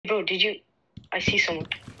Bro, did you? I see someone.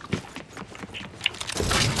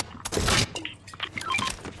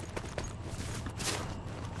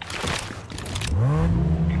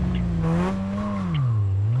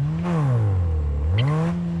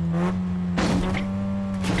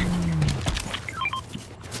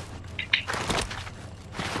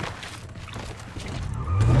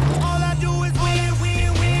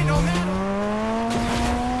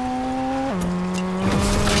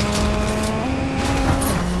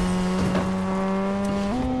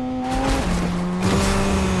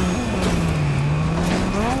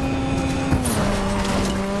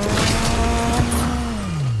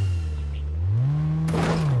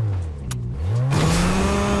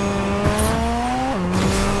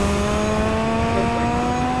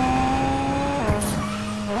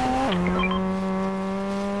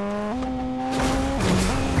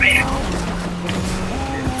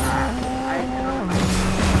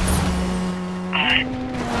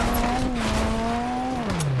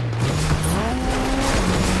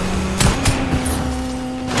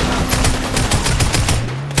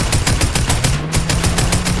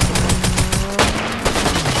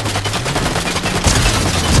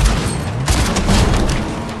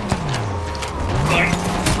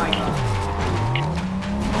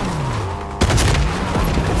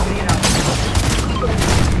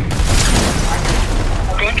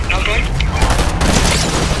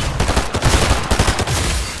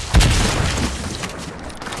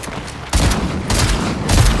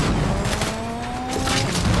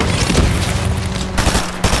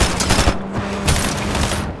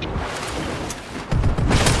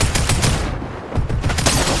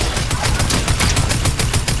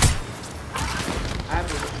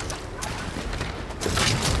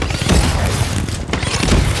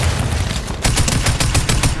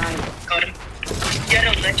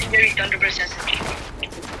 Legendary Thunderbird SMG.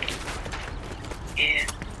 Yeah.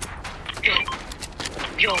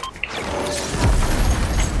 Yo.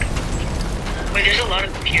 Wait, there's a lot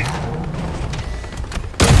of them here.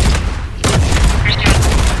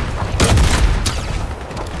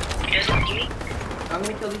 He doesn't see me? I'm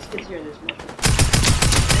gonna kill these kids here in this one.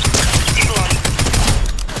 People on me.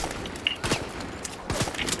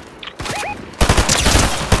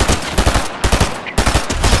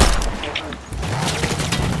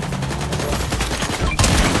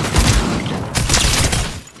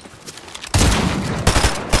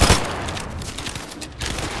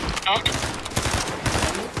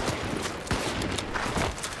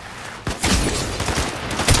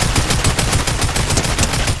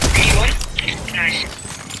 Nice.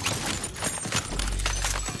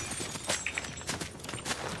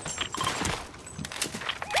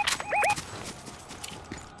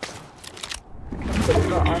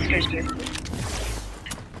 Oh, Oscar's here.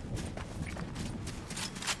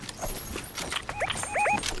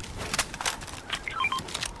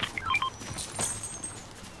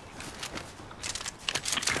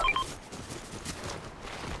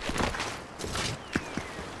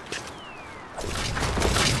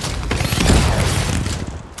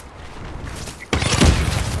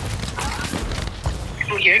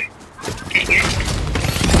 Here. Okay, here.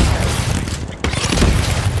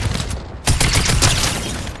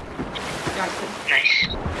 Nice.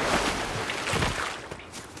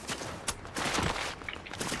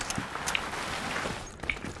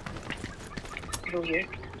 Go here.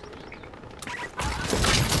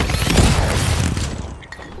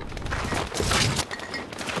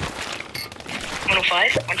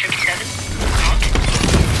 105, 157.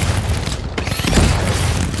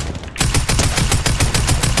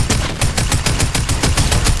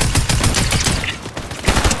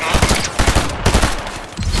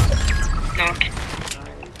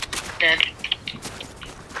 Dead.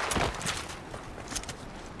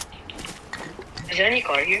 Is there any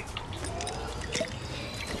car here?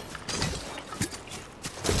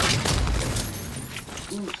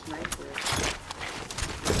 Ooh, sniper.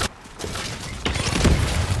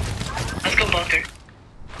 Let's go bunker.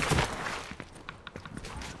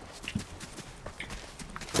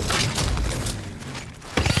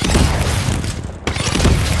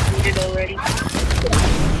 We did already.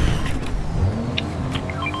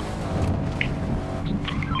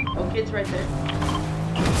 Kids right there.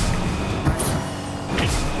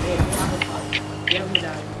 Hey, get him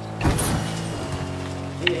down.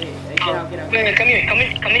 Hey, get out. Wait,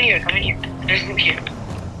 come in here. There's loot here.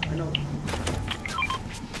 I know.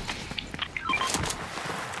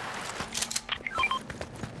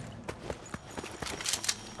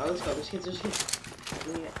 Oh, let's go. There's kids.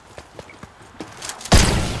 Yeah.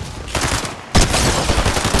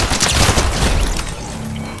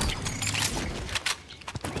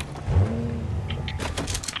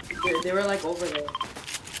 They were like over there.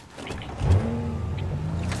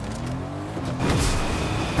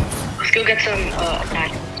 Let's go get some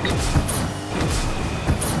attack.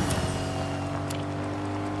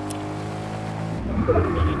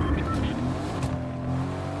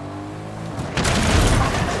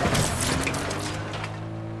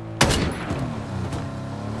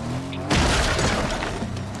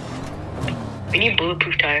 We need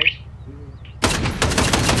bulletproof tires.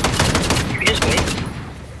 Should we just wait?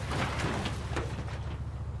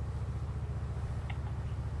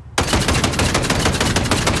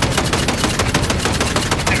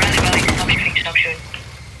 I ran the valley. Stop shooting. Stop shooting.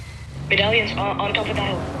 Medallions on top of the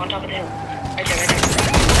hill. On top of the hill. Right there. Right there.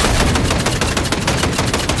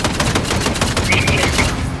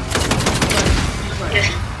 Yes.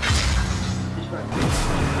 Just run.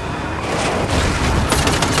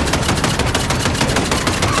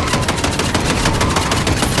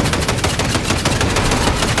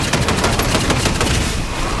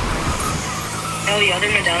 Oh, the other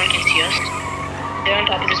medallion can see us. They're on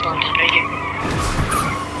top of this mountain, right here.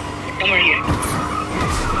 Somewhere here.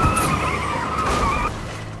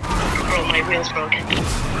 Bro, my wheel's broken. I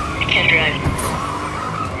can't drive.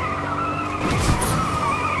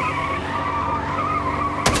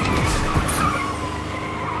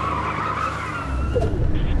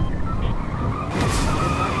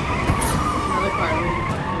 Another car.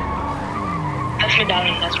 That's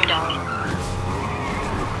medallion, that's medallion.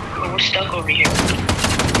 But we're stuck over here.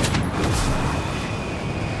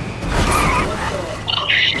 Oh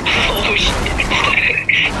shit.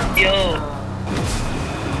 Yo.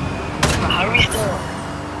 Bro, how are we still?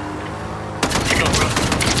 Let's go, bro.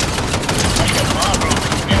 Let's go, bro.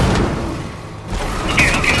 Yeah. Okay.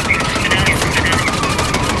 Medallion.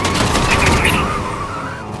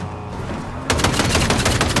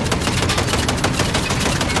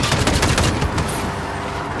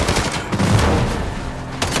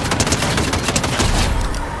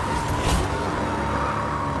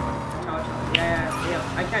 Yeah.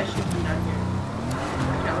 I can't shoot you down here. I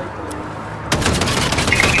can't like go.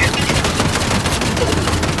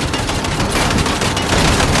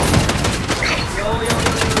 Yo. Oh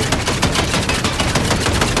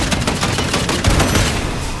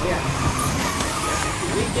yeah.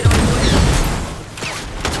 We get on the way.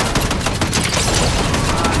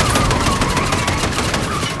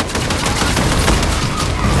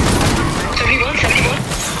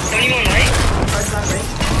 71, right? Car's not right.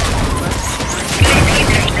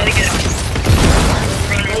 Really good.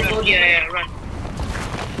 Run. Yeah, run.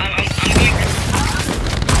 I'm going.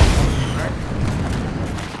 Alright.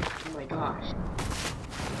 Oh my gosh.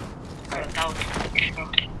 Alright, that was.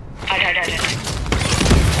 Hide.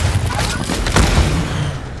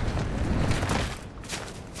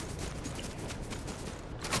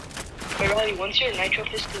 But Riley, once your nitro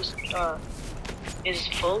fist is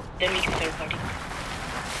full, then we can third party.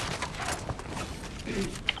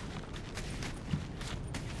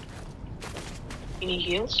 You need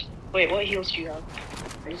heals? Wait, what heals do you have?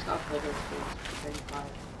 I just got full of space. 35.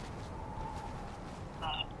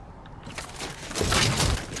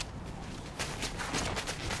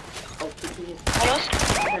 Oh, kicking is. What else?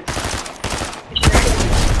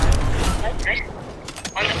 Nice.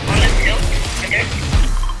 On the hill, right there.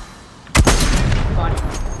 Body.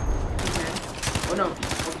 Okay. Oh no.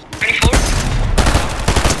 24.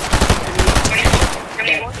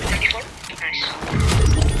 24. Nice.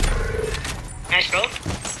 Nice, bro.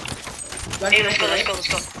 Hey, let's go.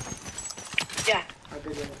 Yeah.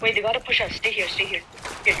 Wait, they gotta push us. Stay here. Here,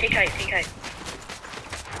 take height.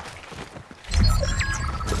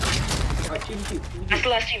 Oh, team. That's the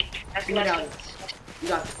last team. You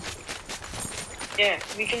got this. Yeah,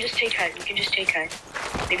 we can just take height.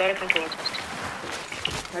 They gotta come towards us.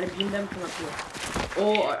 Try to beam them from up here.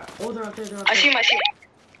 Oh, they're up there. I see him.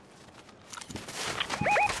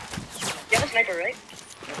 You have a sniper, right?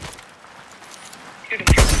 Shoot him.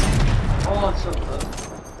 Oh, so close.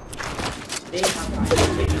 They have to.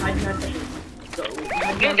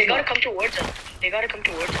 No, they gotta come towards us.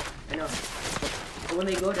 I know. But when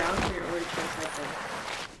they go down, you're already transite them.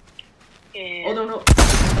 Yeah. Oh, no.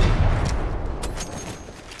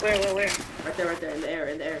 Where? Right there, in the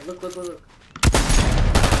air. Look. I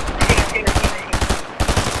see him.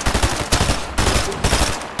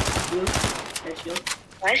 Shield.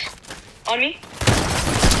 Nice. On me.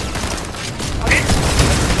 Okay.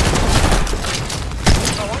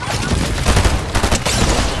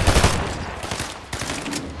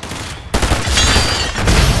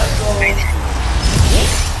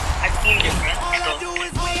 I teamed him, bro.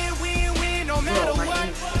 No matter what.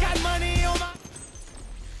 Got money on my.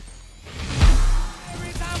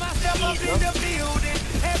 Every time I step up in the building,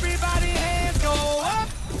 everybody.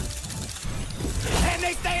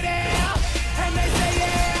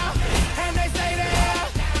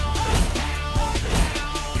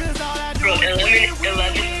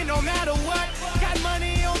 win, no matter what. Got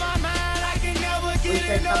money on my mind, I can never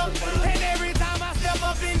get enough.